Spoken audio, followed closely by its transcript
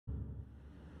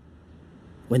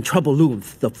When trouble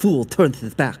looms, the fool turns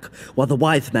his back, while the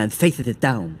wise man faces it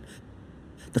down.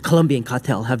 The Colombian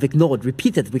cartel have ignored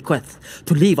repeated requests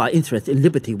to leave our interests in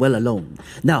liberty well alone.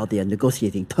 Now they are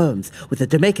negotiating terms with the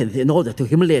Jamaicans in order to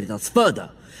humiliate us further.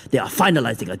 They are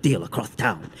finalizing a deal across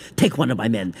town. Take one of my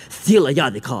men, steal a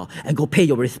Yardie car, and go pay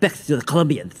your respects to the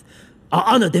Colombians. Our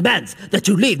honor demands that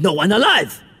you leave no one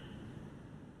alive!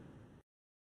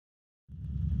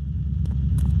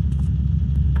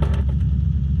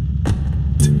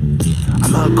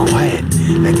 I'm all quiet,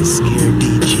 like a scared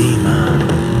DJ,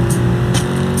 man.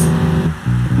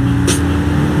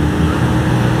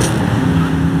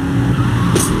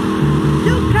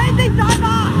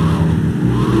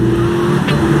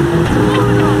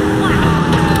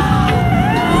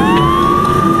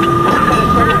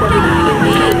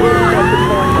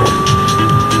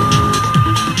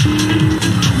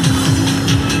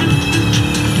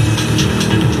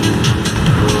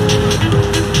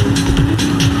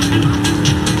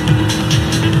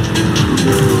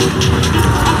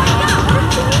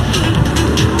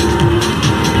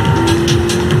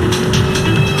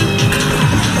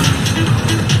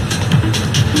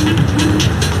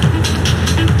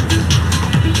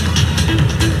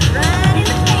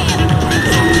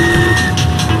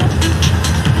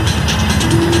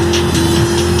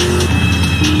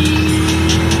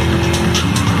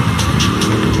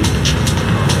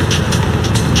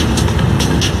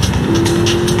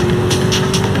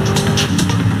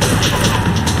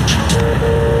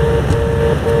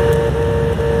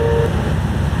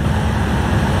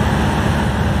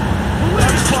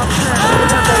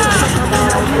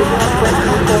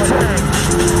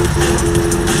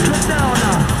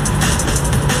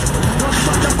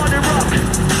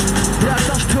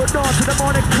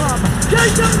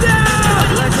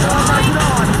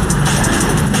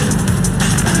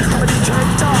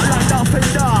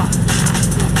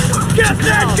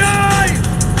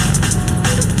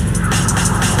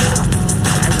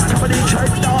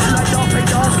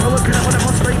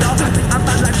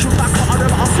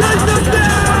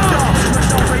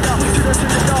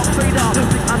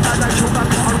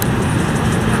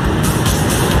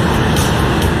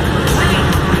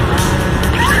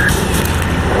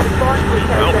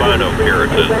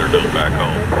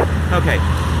 Okay,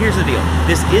 here's the deal.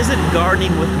 This isn't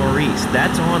gardening with Maurice.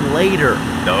 That's on later.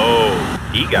 No,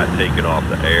 he got taken off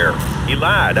the air. He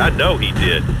lied. I know he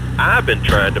did. I've been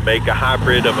trying to make a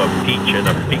hybrid of a peach and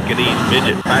a Pekingese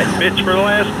midget fight bitch for the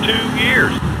last 2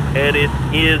 years. And it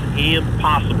is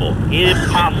impossible.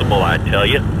 Impossible, I tell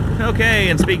you. Okay,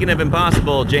 and speaking of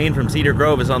impossible, Jane from Cedar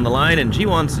Grove is on the line, and she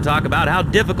wants to talk about how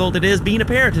difficult it is being a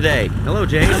pair today. Hello,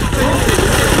 Jane.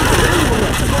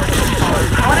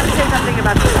 I wanted to say something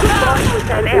about the people who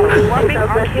said they were warming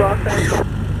our kids.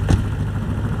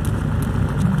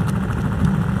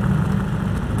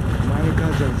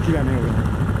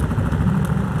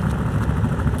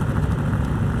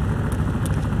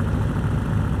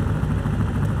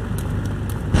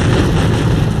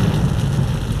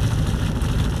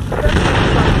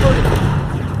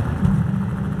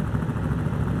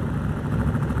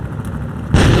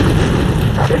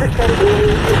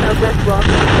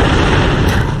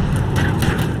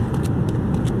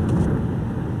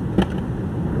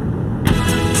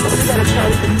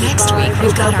 Next week,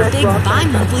 we've got our big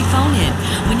bi-monthly phone-in,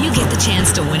 when you get the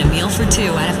chance to win a meal for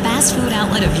two at a fast food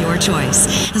outlet of your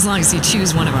choice, as long as you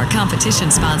choose one of our competition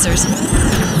sponsors.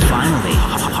 Finally,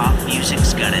 pop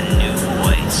music's got a new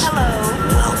voice. Hello.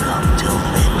 Welcome to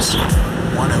Lips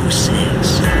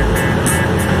 106.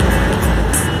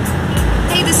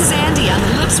 Hey, this is Andy on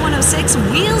Lips 106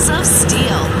 Wheels of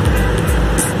Steel.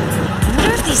 I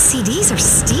wonder if these CDs are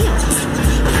steel.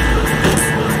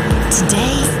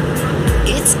 Today,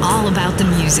 it's all about the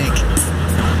music.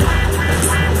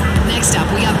 Next up,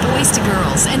 we got Boys to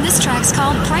Girls, and this track's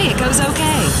called Pray It Goes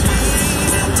Okay.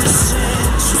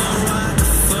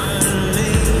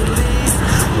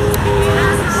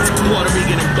 Puerto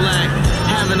Rican and black,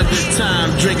 having a good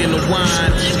time, drinking the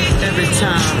wine. Every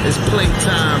time it's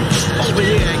playtime. Over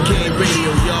here at Game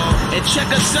Radio, y'all. And check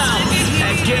us out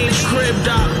at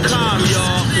GameCrib.com,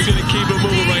 y'all. We're gonna keep it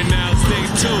moving right now. Stay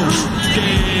tuned.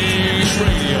 Game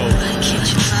Radio.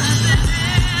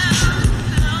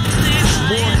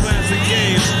 More classic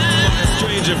games by a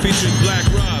stranger featuring Black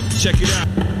Rob. Check it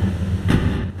out.